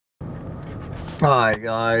Hi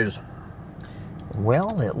guys.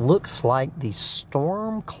 Well, it looks like the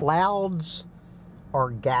storm clouds are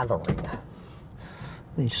gathering.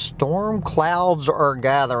 The storm clouds are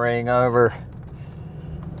gathering over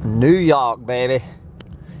New York, baby.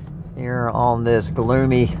 Here on this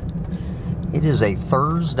gloomy, it is a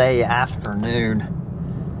Thursday afternoon,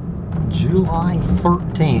 July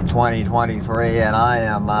 13th, 2023, and I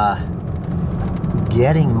am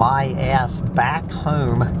getting my ass back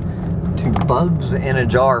home to Bugs in a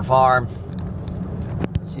Jar Farm.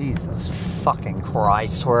 Jesus fucking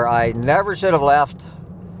Christ, where I never should have left.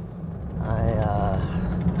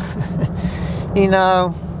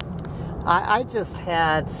 I just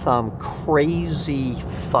had some crazy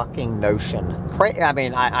fucking notion.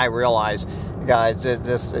 I realize, guys,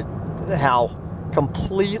 just how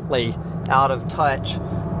completely out of touch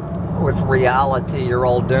with reality your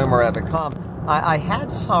old doomer have become. I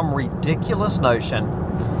had some ridiculous notion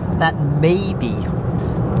that maybe,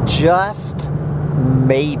 just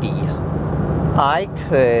maybe, I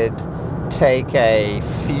could take a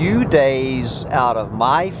few days out of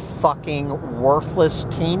my fucking worthless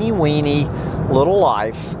teeny weeny little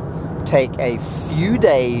life, take a few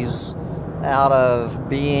days out of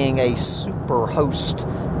being a super host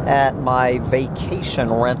at my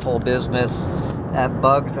vacation rental business at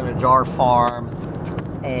Bugs in a Jar Farm,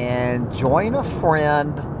 and join a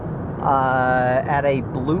friend at a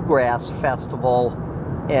bluegrass festival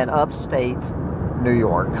in upstate New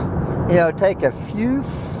York. You know, take a few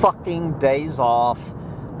fucking days off,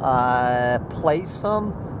 play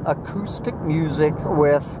some acoustic music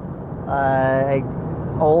with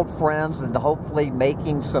old friends, and hopefully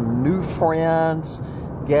making some new friends,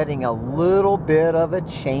 getting a little bit of a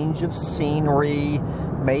change of scenery,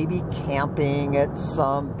 maybe camping at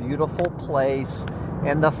some beautiful place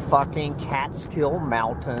in the fucking Catskill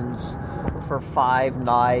Mountains for 5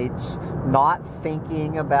 nights, not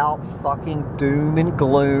thinking about fucking doom and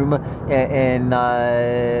gloom and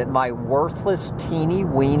my worthless, teeny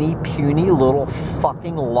weeny, puny little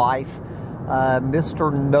fucking life.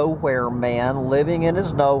 Mr. Nowhere Man living in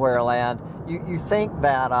his nowhere land. You think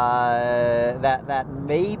that that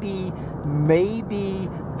maybe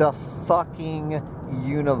the fucking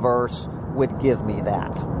universe would give me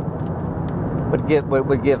that. Would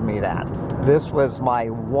give me that. This was my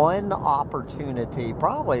one opportunity,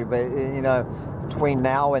 probably, but between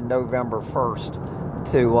now and November 1st,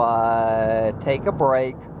 to take a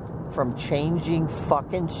break from changing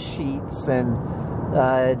fucking sheets and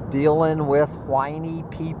dealing with whiny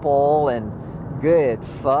people and good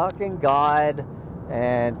fucking God,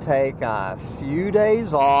 and take a few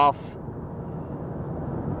days off.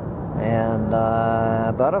 And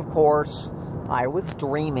but of course, I was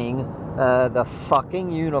dreaming. The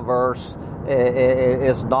fucking universe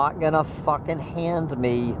is not gonna fucking hand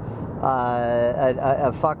me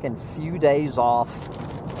a fucking few days off.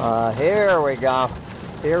 Here we go.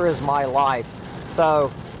 Here is my life.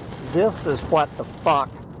 So this is what the fuck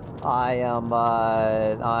I am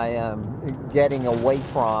getting away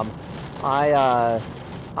from. I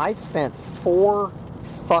spent 4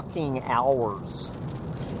 fucking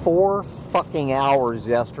hours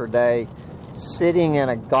yesterday sitting in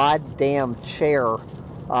a goddamn chair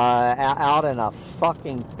out in a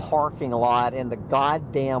fucking parking lot in the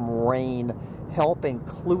goddamn rain, helping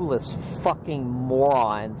clueless fucking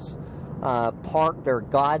morons park their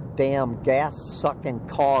goddamn gas-sucking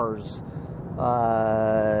cars.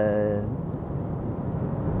 I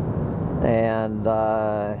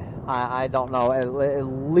don't know, at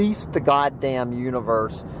least the goddamn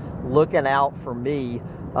universe looking out for me.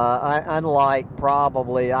 Unlike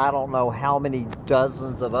probably, I don't know how many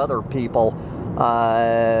dozens of other people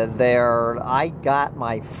there. I got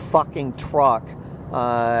my fucking truck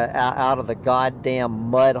out of the goddamn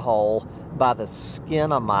mud hole by the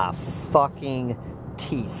skin of my fucking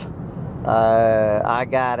teeth. I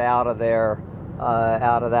got out of there,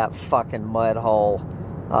 out of that fucking mud hole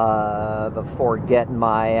before getting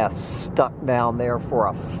my ass stuck down there for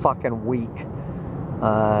a fucking week.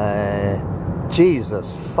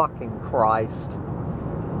 Jesus fucking Christ.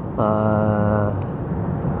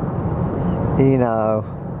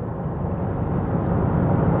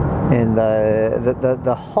 And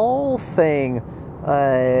the whole thing,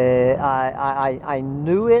 I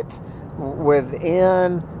knew it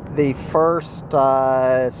within the first,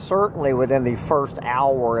 certainly within the first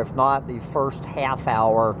hour, if not the first half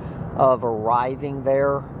hour of arriving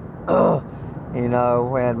there.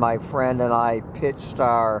 When my friend and I pitched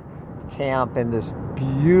our camp in this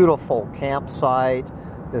beautiful campsite,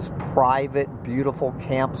 this private, beautiful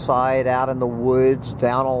campsite out in the woods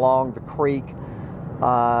down along the creek.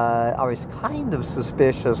 I was kind of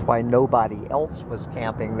suspicious why nobody else was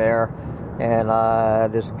camping there. And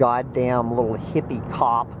this goddamn little hippie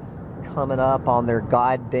cop coming up on their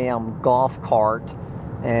goddamn golf cart.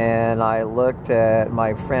 And I looked at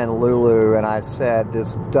my friend Lulu and I said,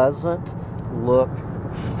 this doesn't look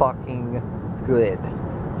fucking good.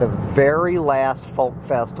 The very last folk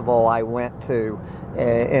festival I went to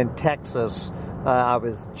in Texas, I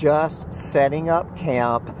was just setting up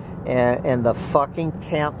camp, and the fucking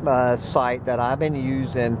camp site that I've been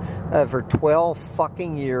using for 12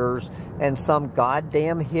 fucking years, and some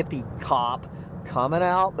goddamn hippie cop coming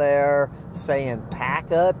out there saying,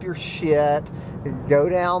 pack up your shit, go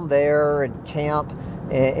down there and camp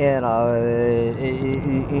in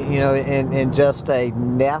just a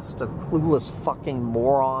nest of clueless fucking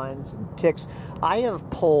morons and ticks. I have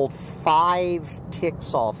pulled 5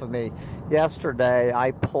 ticks off of me. Yesterday,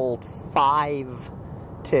 I pulled 5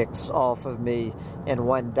 ticks off of me in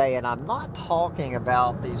one day, and I'm not talking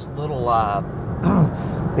about these little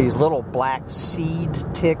these little black seed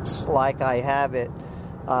ticks like I have it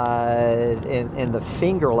in the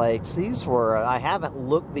Finger Lakes. These were, I haven't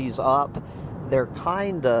looked these up. They're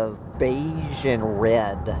kind of beige and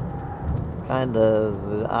red. Kind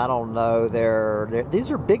of, I don't know.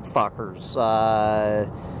 These are big fuckers.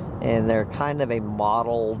 And they're kind of a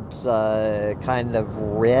mottled, kind of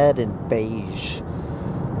red and beige.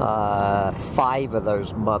 5 of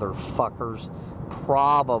those motherfuckers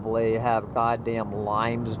probably have goddamn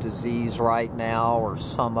Lyme's disease right now, or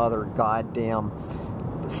some other goddamn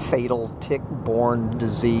fatal tick-borne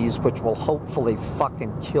disease, which will hopefully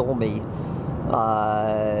fucking kill me.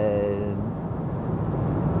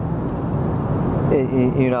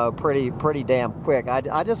 Pretty damn quick.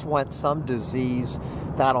 I just want some disease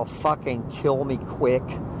that'll fucking kill me quick,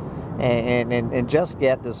 and just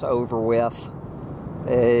get this over with.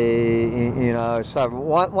 So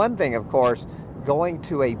one thing, of course, going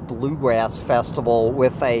to a bluegrass festival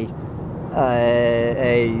with a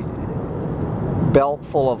belt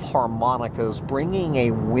full of harmonicas, bringing a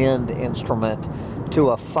wind instrument to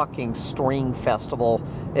a fucking string festival,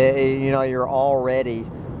 you're already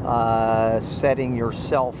setting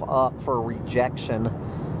yourself up for rejection.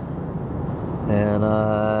 And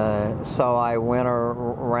so I went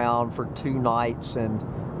around for 2 nights and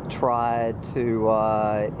tried to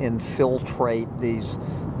infiltrate these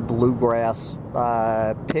bluegrass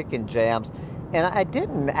pick and jams, and I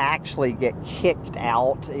didn't actually get kicked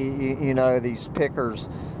out. These pickers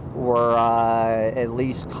were at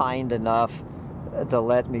least kind enough to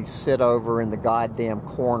let me sit over in the goddamn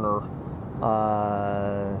corner.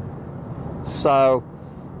 So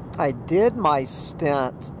I did my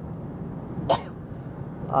stint.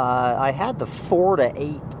 I had the 4 to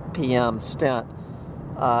 8 p.m. stint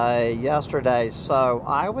yesterday, so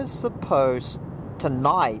I was supposed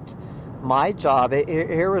tonight, my job,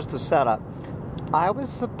 here was the setup. I was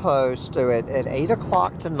supposed to, at 8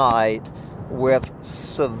 o'clock tonight, with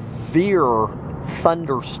severe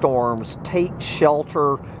thunderstorms, take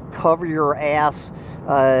shelter, cover your ass,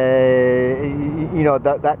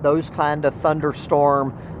 those kind of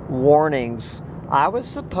thunderstorm warnings. I was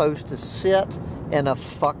supposed to sit in a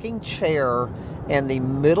fucking chair in the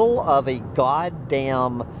middle of a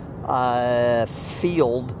goddamn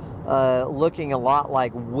field, looking a lot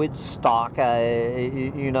like Woodstock,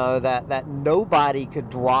 that nobody could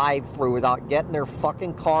drive through without getting their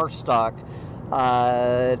fucking car stuck,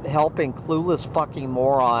 helping clueless fucking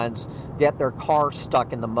morons get their car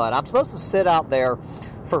stuck in the mud. I'm supposed to sit out there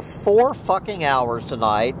for 4 fucking hours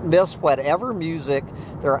tonight, miss whatever music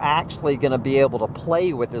they're actually going to be able to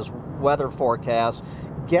play with this weather forecast,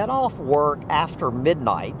 get off work after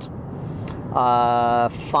midnight,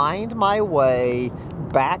 find my way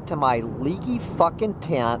back to my leaky fucking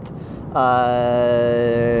tent,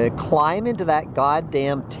 climb into that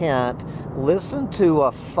goddamn tent, listen to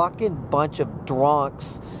a fucking bunch of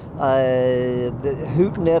drunks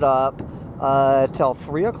hooting it up till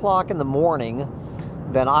 3 o'clock in the morning.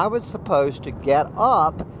 Then I was supposed to get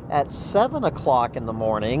up at 7 o'clock in the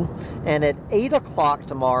morning, and at 8 o'clock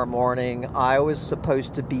tomorrow morning, I was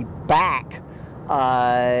supposed to be back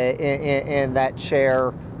in that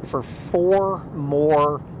chair for 4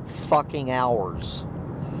 more fucking hours.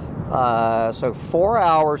 So 4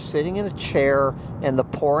 hours sitting in a chair in the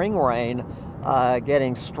pouring rain,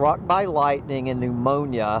 getting struck by lightning and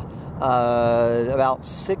pneumonia, about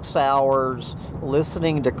 6 hours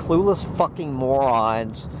listening to clueless fucking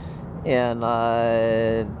morons in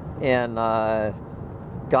a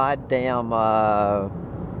goddamn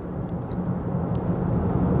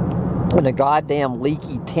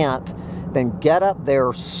leaky tent than get up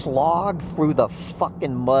there, slog through the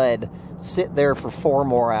fucking mud, sit there for 4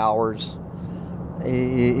 more hours.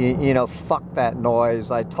 You know, fuck that noise.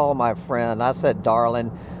 I told my friend, I said,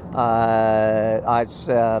 darling, I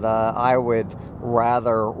said, I would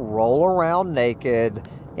rather roll around naked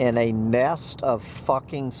in a nest of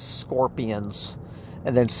fucking scorpions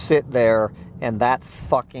and then sit there in that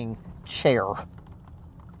fucking chair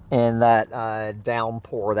in that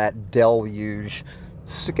downpour, that deluge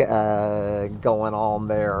going on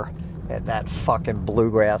there at that fucking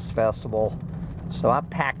bluegrass festival. So I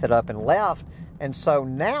packed it up and left. And so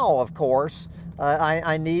now, of course,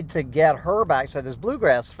 I need to get her back. So this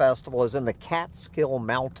bluegrass festival is in the Catskill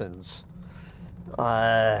Mountains,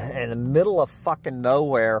 in the middle of fucking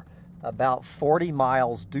nowhere, about 40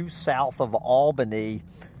 miles due south of Albany.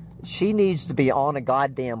 She needs to be on a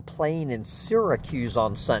goddamn plane in Syracuse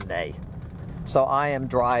on Sunday. So I am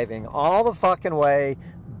driving all the fucking way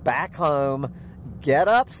back home, get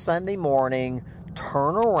up Sunday morning,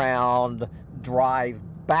 turn around, drive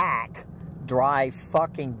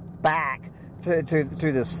fucking back to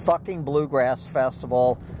this fucking bluegrass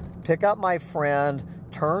festival, pick up my friend,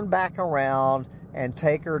 turn back around, and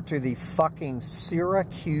take her to the fucking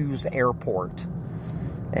Syracuse airport.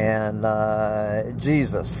 And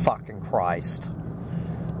Jesus fucking Christ.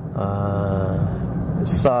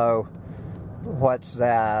 So what's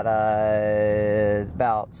that?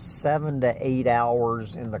 About 7 to 8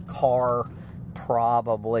 hours in the car,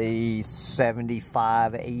 probably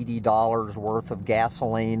 $75–80 worth of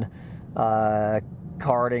gasoline,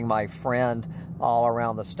 carting my friend all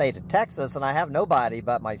around the state of Texas, and I have nobody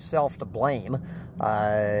but myself to blame.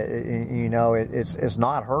 You know, it's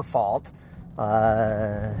not her fault.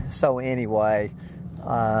 So anyway,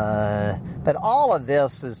 but all of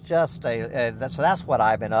this is just so that's what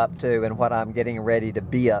I've been up to and what I'm getting ready to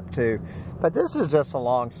be up to. But this is just a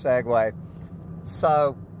long segue.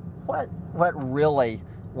 So what really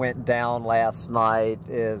went down last night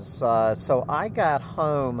is, so I got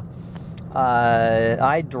home,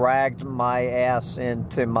 I dragged my ass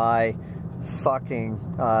into my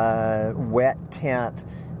fucking wet tent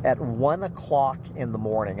at 1 o'clock in the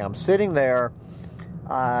morning. I'm sitting there,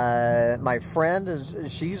 my friend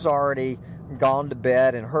she's already gone to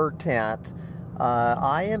bed in her tent.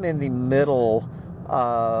 I am in the middle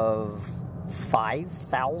of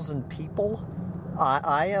 5,000 people.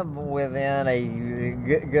 I am within a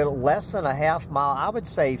good less than a half mile, I would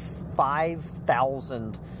say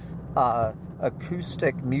 5,000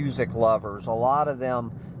 acoustic music lovers. A lot of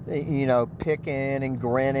them, you know, picking and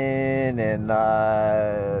grinning and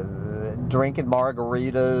drinking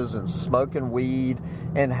margaritas and smoking weed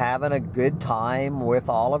and having a good time with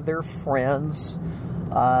all of their friends,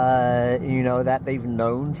 you know, that they've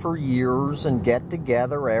known for years, and get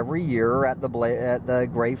together every year at the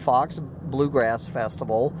Gray Fox Bluegrass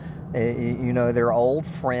Festival. You know, they're old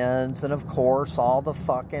friends, and of course all the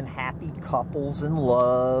fucking happy couples in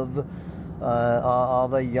love, all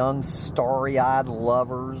the young starry-eyed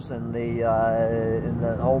lovers, and the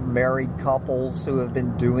old married couples who have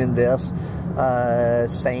been doing this.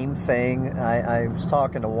 Same thing. I was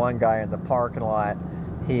talking to one guy in the parking lot.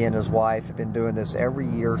 He and his wife have been doing this every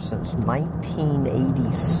year since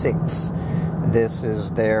 1986. This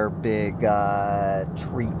is their big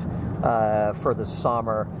treat for the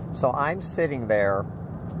summer. So I'm sitting there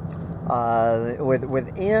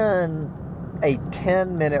within a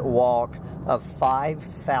 10-minute walk of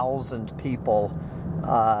 5,000 people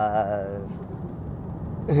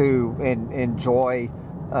who enjoy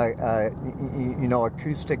you know,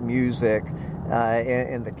 acoustic music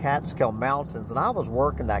in the Catskill Mountains. And I was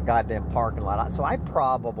working that goddamn parking lot, so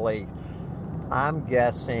I'm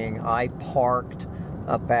guessing I parked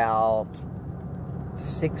about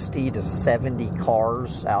 60 to 70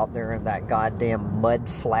 cars out there in that goddamn mud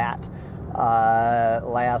flat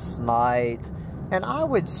last night. And I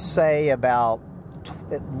would say about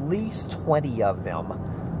at least 20 of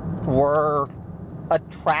them were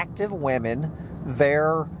attractive women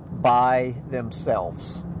there by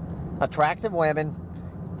themselves. Attractive women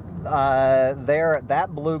there at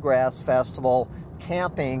that bluegrass festival,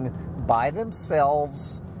 camping by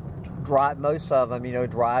themselves. Most of them, you know,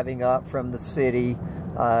 driving up from the city,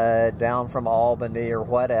 down from Albany or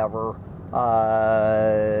whatever.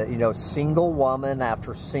 You know, single woman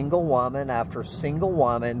after single woman after single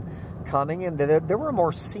woman coming in. There were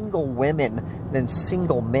more single women than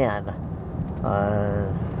single men,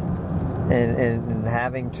 and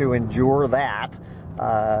having to endure that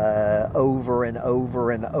over and over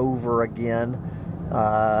and over again.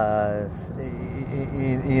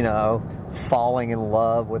 you know, falling in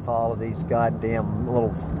love with all of these goddamn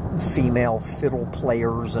little female fiddle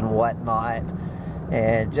players and whatnot,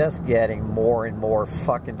 and just getting more and more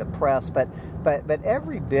fucking depressed. But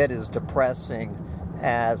every bit as depressing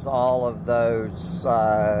as all of those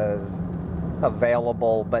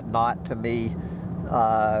available, but not to me,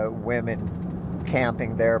 women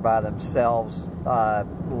camping there by themselves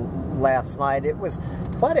last night. It was,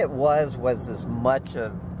 what it was as much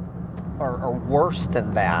of, or worse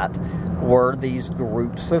than that, were these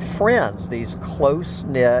groups of friends, these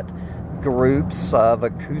close-knit groups of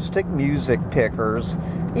acoustic music pickers,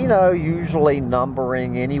 you know, usually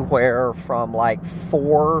numbering anywhere from like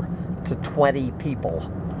 4 to 20 people.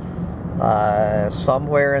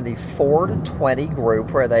 Somewhere in the 4 to 20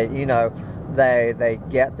 group where they, you know, they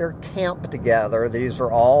get their camp together. These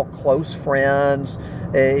are all close friends.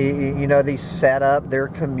 You know, they set up their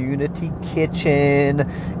community kitchen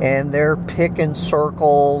and they're picking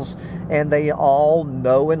circles, and they all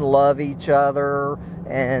know and love each other,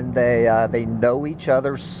 and they know each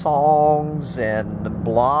other's songs and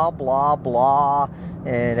blah blah blah,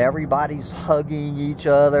 and everybody's hugging each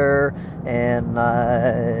other and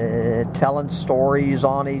telling stories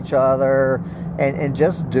on each other, and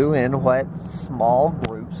just doing what small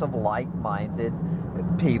groups of like-minded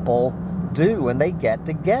people do when they get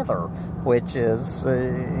together, which is,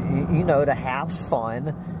 you know, to have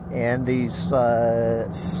fun in these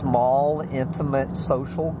small, intimate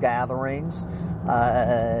social gatherings,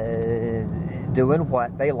 doing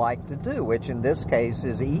what they like to do, which in this case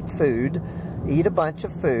is eat food, eat a bunch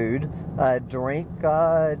of food, drink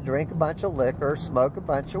a bunch of liquor, smoke a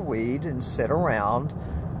bunch of weed, and sit around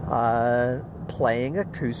playing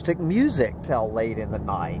acoustic music till late in the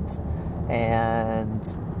night. And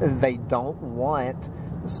they don't want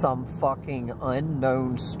some fucking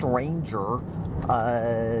unknown stranger,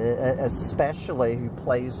 especially who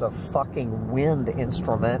plays a fucking wind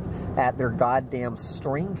instrument at their goddamn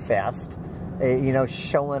string fest, you know,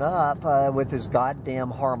 showing up with his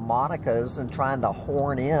goddamn harmonicas and trying to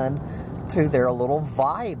horn in to their little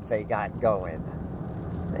vibe they got going.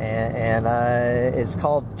 And it's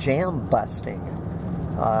called jam busting.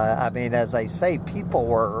 I mean, as I say, people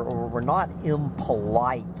were not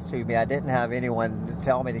impolite to me. I didn't have anyone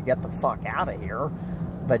tell me to get the fuck out of here,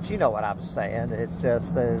 but you know what I'm saying. It's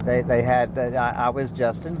just they had. I was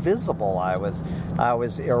just invisible. I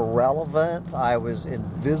was irrelevant. I was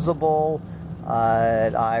invisible.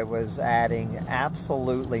 I was adding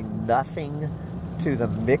absolutely nothing to the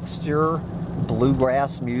mixture.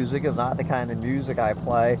 Bluegrass music is not the kind of music I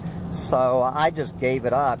play, so I just gave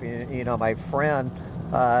it up. You know, my friend,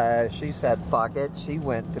 she said fuck it. She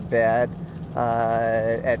went to bed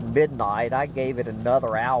at midnight. I gave it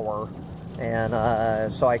another hour,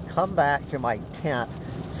 and so I come back to my tent,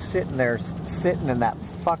 sitting in that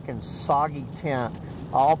fucking soggy tent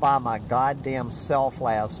all by my goddamn self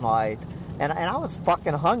last night, and I was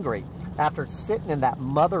fucking hungry after sitting in that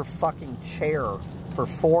motherfucking chair for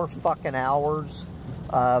 4 fucking hours,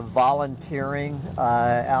 volunteering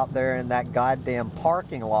out there in that goddamn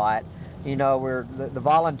parking lot. You know, where the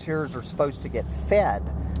volunteers are supposed to get fed.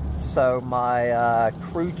 So my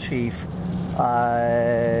crew chief,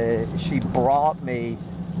 she brought me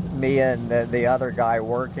and the other guy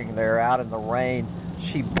working there out in the rain,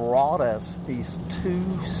 she brought us these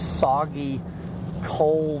 2 soggy,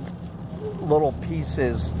 cold little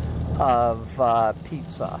pieces of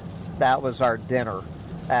pizza. That was our dinner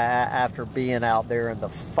after being out there in the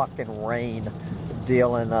fucking rain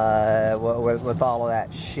dealing with all of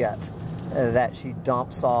that shit that she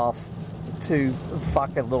dumps off. 2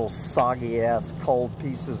 fucking little soggy ass cold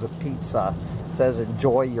pieces of pizza. Says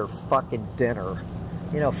enjoy your fucking dinner.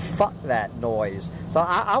 You know, fuck that noise. So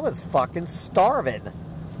I was fucking starving.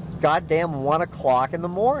 Goddamn 1 o'clock in the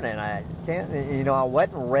morning. I can't, you know, I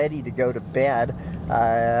wasn't ready to go to bed.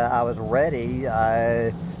 I was ready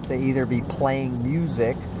to either be playing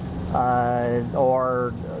music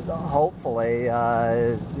or hopefully,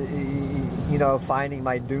 you know, finding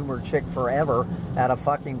my doomer chick forever at a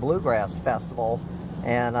fucking bluegrass festival.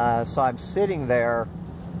 And so I'm sitting there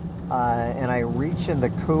and I reach in the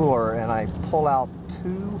cooler and I pull out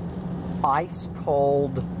 2 ice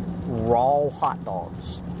cold raw hot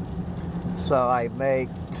dogs. So I make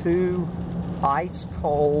 2 ice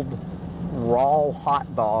cold raw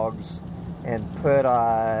hot dogs and put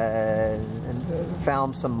and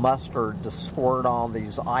found some mustard to squirt on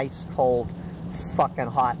these ice cold fucking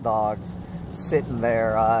hot dogs, sitting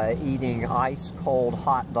there eating ice cold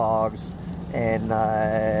hot dogs and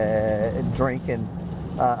drinking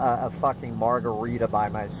a fucking margarita by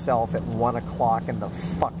myself at 1 o'clock in the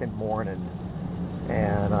fucking morning.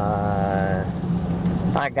 And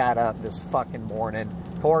I got up this fucking morning.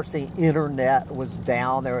 Of course, the internet was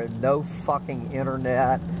down. There was no fucking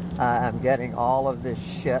internet. I'm getting all of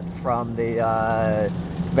this shit from the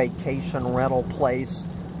vacation rental place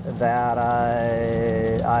that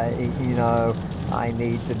I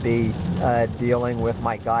need to be dealing with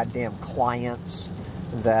my goddamn clients.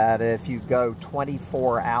 That if you go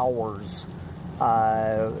 24 hours,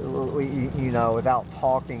 without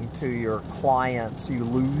talking to your clients, you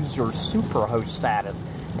lose your superhost status.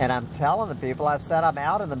 And I'm telling the people, I said, I'm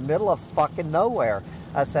out in the middle of fucking nowhere.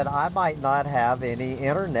 I said, I might not have any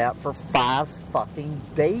internet for 5 fucking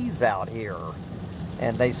days out here.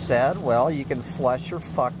 And they said, well, you can flush your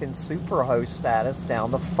fucking superhost status down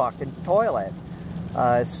the fucking toilet.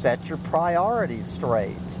 Set your priorities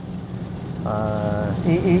straight.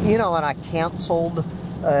 And I canceled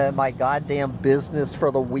my goddamn business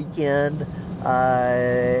for the weekend,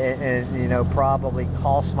 and probably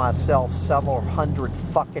cost myself several hundred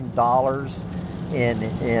fucking dollars in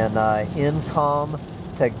income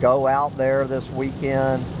to go out there this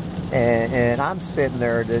weekend, and I'm sitting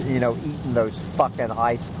there, eating those fucking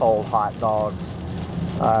ice cold hot dogs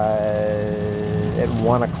at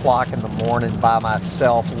 1 o'clock in the morning by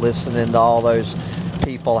myself, listening to all those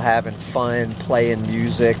people having fun, playing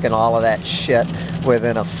music and all of that shit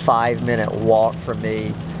within a 5-minute walk from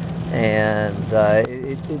me. And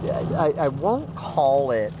I won't call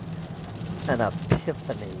it an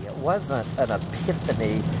epiphany. It wasn't an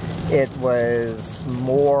epiphany. It was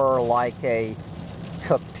more like a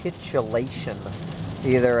capitulation.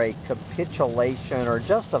 Either a capitulation or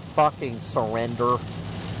just a fucking surrender.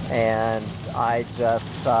 And I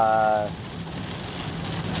just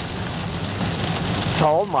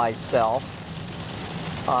told myself,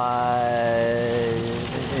 I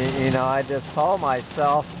just told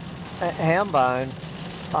myself, Hambone,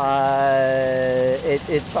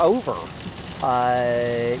 it's over.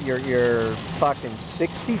 You're fucking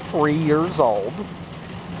 63 years old.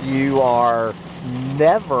 You are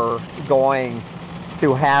never going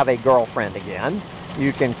to have a girlfriend again.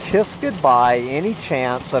 You can kiss goodbye any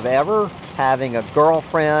chance of ever having a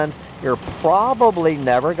girlfriend. You're probably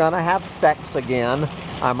never going to have sex again.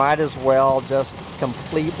 I might as well just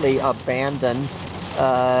completely abandon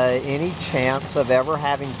any chance of ever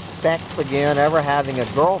having sex again, ever having a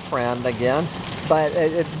girlfriend again. But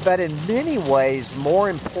in many ways, more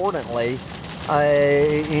importantly,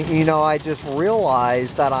 I just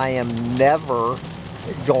realized that I am never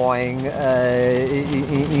going,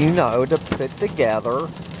 to put together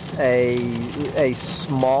a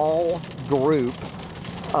small group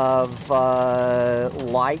of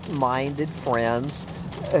like-minded friends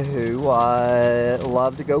who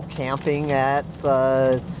love to go camping at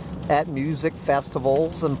music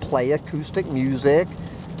festivals and play acoustic music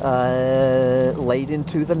late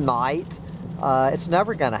into the night. It's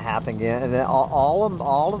never going to happen again. And all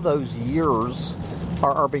of those years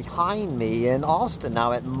are behind me in Austin.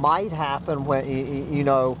 Now, it might happen when,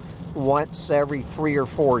 once every 3 or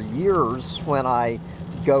 4 years when I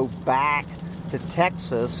go back to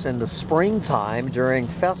Texas in the springtime during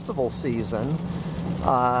festival season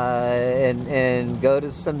and go to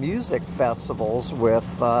some music festivals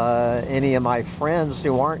with any of my friends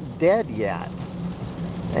who aren't dead yet.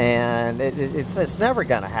 And it's never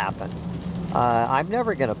going to happen. I'm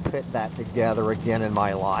never going to put that together again in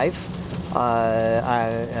my life.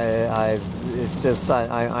 I'm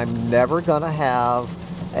never going to have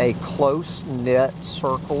a close-knit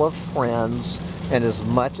circle of friends. And as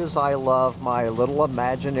much as I love my little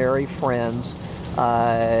imaginary friends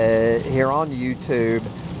here on YouTube,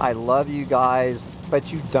 I love you guys,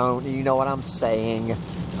 but you don't. You know what I'm saying?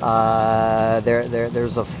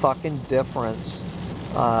 There's a fucking difference.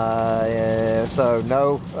 So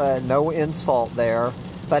no insult there,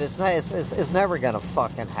 but it's never gonna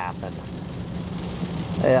fucking happen.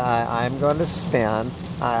 I'm going to spin.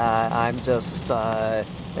 I'm just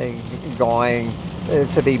going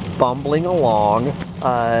to be bumbling along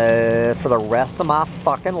for the rest of my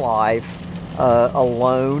fucking life,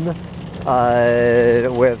 alone,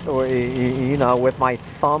 with my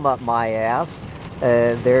thumb up my ass.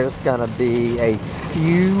 There's gonna be a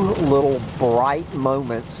few little bright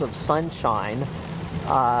moments of sunshine,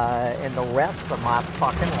 and the rest of my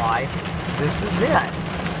fucking life, this is it.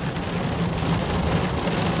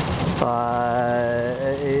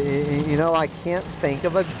 I can't think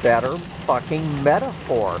of a better fucking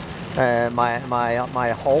metaphor.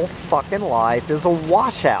 My whole fucking life is a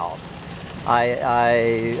washout.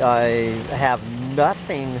 I have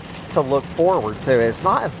nothing to look forward to. It's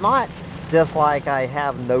not just like I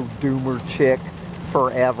have no doomer chick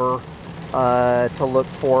forever to look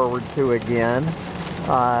forward to again.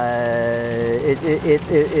 I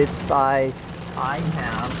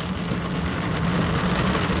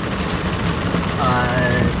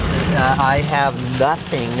have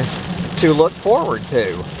nothing to look forward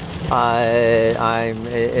to. I'm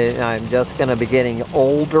just going to be getting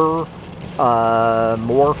older,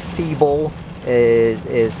 more feeble. I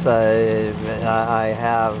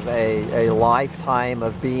have a lifetime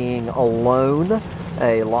of being alone,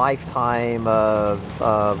 a lifetime of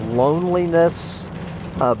loneliness,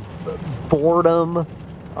 boredom,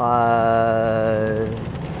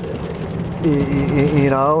 you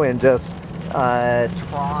know, and just trying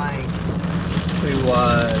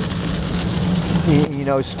to, you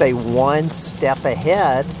know, stay one step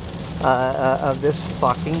ahead of this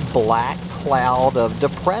fucking black cloud of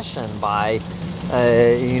depression by,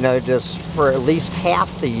 you know, just for at least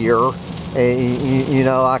half the year, you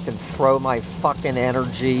know, I can throw my fucking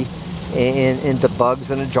energy into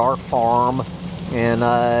bugs in a jar farm and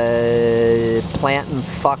planting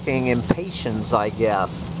fucking impatience, I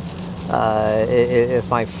guess. It's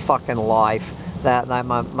my fucking life. That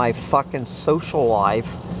my fucking social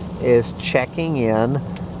life is checking in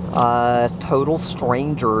total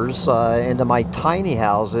strangers into my tiny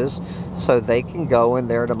houses so they can go in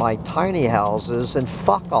there to my tiny houses and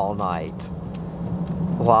fuck all night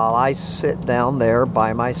while I sit down there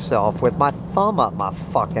by myself with my thumb up my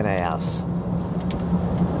fucking ass.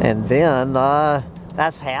 And then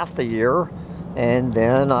that's half the year, and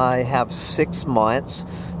then I have 6 months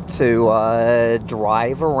to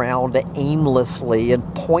drive around aimlessly and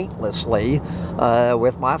pointlessly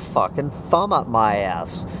with my fucking thumb up my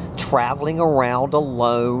ass, traveling around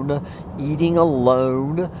alone, eating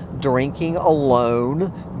alone, drinking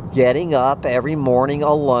alone, getting up every morning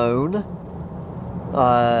alone.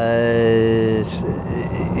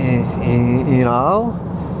 You know,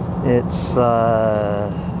 it's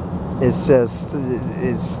just,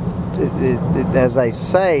 as I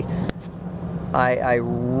say, I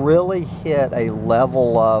really hit a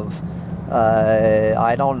level of,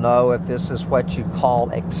 I don't know if this is what you call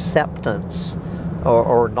acceptance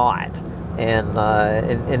or not. And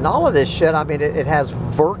all of this shit, I mean, it has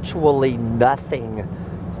virtually nothing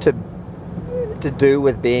to do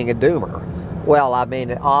with being a doomer. Well, I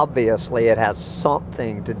mean, obviously it has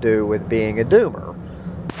something to do with being a doomer.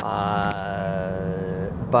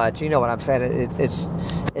 But you know what I'm saying?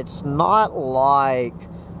 It's not like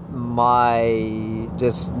my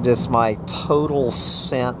just my total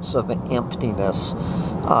sense of emptiness,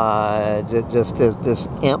 just this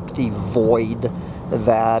empty void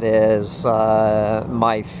that is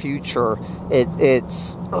my future.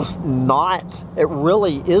 It's not. It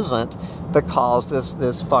really isn't, because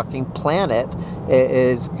this fucking planet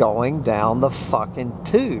is going down the fucking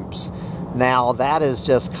tubes. Now that is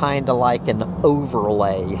just kind of like an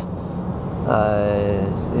overlay.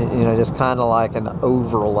 You know, just kind of like an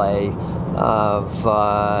overlay of,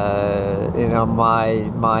 you know,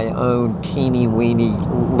 my own teeny weeny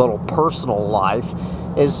little personal life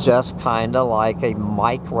is just kind of like a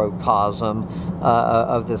microcosm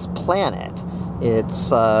of this planet. It's,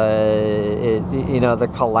 you know, the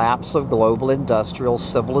collapse of global industrial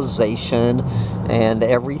civilization and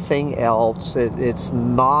everything else. It's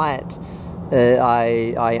not,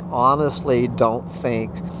 I honestly don't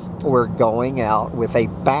think we're going out with a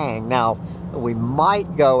bang. Now, we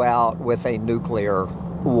might go out with a nuclear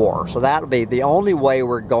war. So that'll be the only way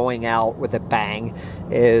we're going out with a bang,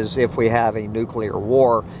 is if we have a nuclear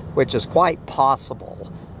war, which is quite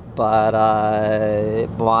possible. But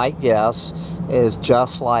my guess is,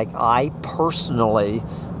 just like I personally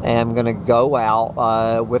am going to go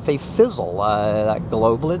out with a fizzle. That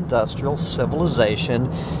global industrial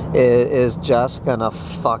civilization is just going to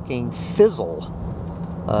fucking fizzle.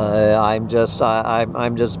 I'm just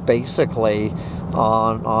basically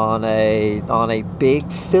on a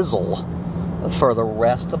big fizzle for the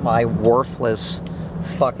rest of my worthless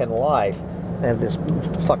fucking life. I have this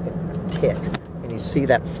fucking tick. Can you see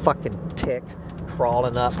that fucking tick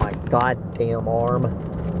crawling up my goddamn arm?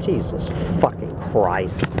 Jesus fucking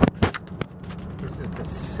Christ. This is the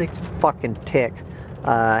 6th fucking tick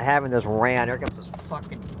having this rant. Here comes this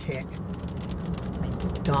fucking tick.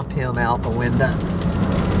 Dump him out the window.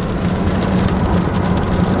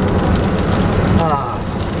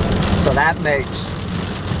 So that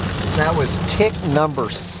was tick number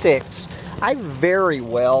 6. I very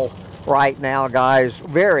well, right now, guys,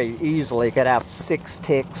 very easily could have 6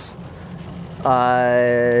 ticks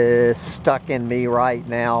stuck in me right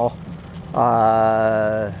now.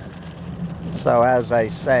 So as I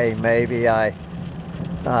say, maybe I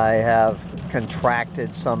have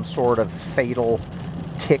contracted some sort of fatal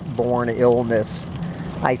tick-borne illness.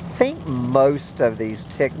 I think most of these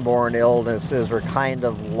tick-borne illnesses are kind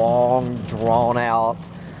of long, drawn-out,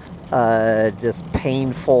 just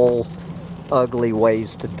painful, ugly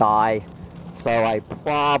ways to die. So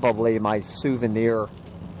my souvenir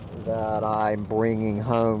that I'm bringing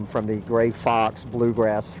home from the Gray Fox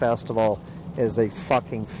Bluegrass Festival is a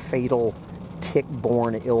fucking fatal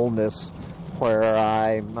tick-borne illness where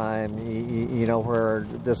where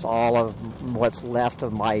this all of what's left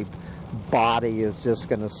of my body is just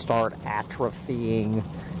going to start atrophying,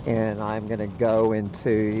 and I'm going to go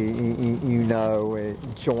into,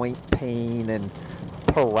 joint pain and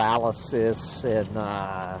paralysis and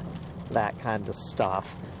that kind of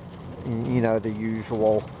stuff. The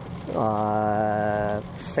usual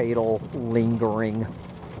fatal, lingering,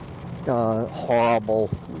 horrible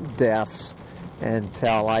deaths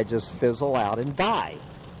until I just fizzle out and die,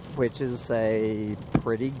 which is a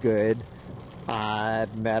pretty good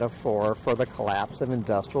metaphor for the collapse of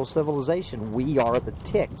industrial civilization. We are the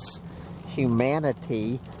ticks.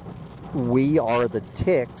 Humanity, we are the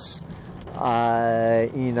ticks, that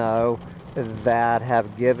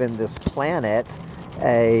have given this planet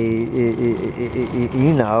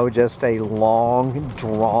just a long,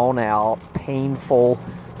 drawn-out, painful,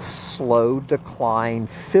 slow decline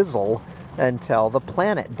fizzle until the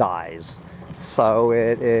planet dies. So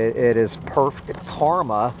it is perfect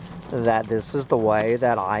karma that this is the way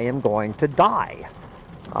that I am going to die.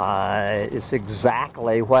 It's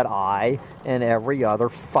exactly what I and every other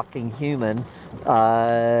fucking human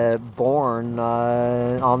born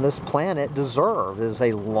on this planet deserve, is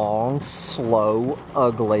a long, slow,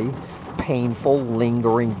 ugly, painful,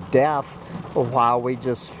 lingering death while we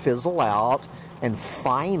just fizzle out, and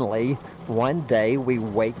finally one day we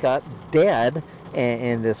wake up dead,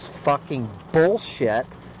 and this fucking bullshit,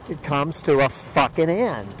 it comes to a fucking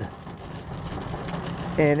end.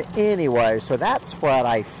 And anyway, so that's what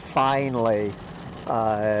I finally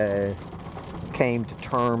came to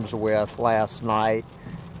terms with last night.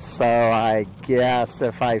 So I guess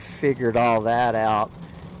if I figured all that out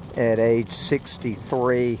at age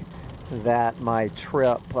 63, that my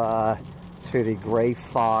trip to the Gray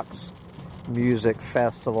Fox Music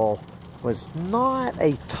Festival was not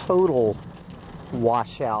a total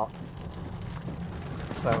washout.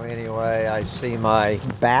 So anyway, I see my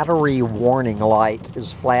battery warning light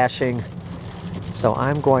is flashing. So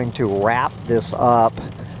I'm going to wrap this up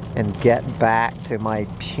and get back to my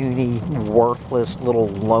puny, worthless, little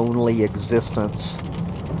lonely existence.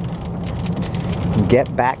 And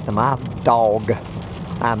get back to my dog.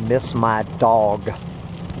 I miss my dog.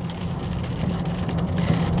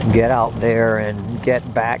 Get out there and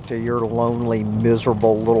get back to your lonely,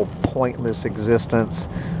 miserable, little pointless existence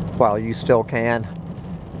while you still can.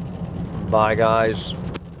 Bye, guys.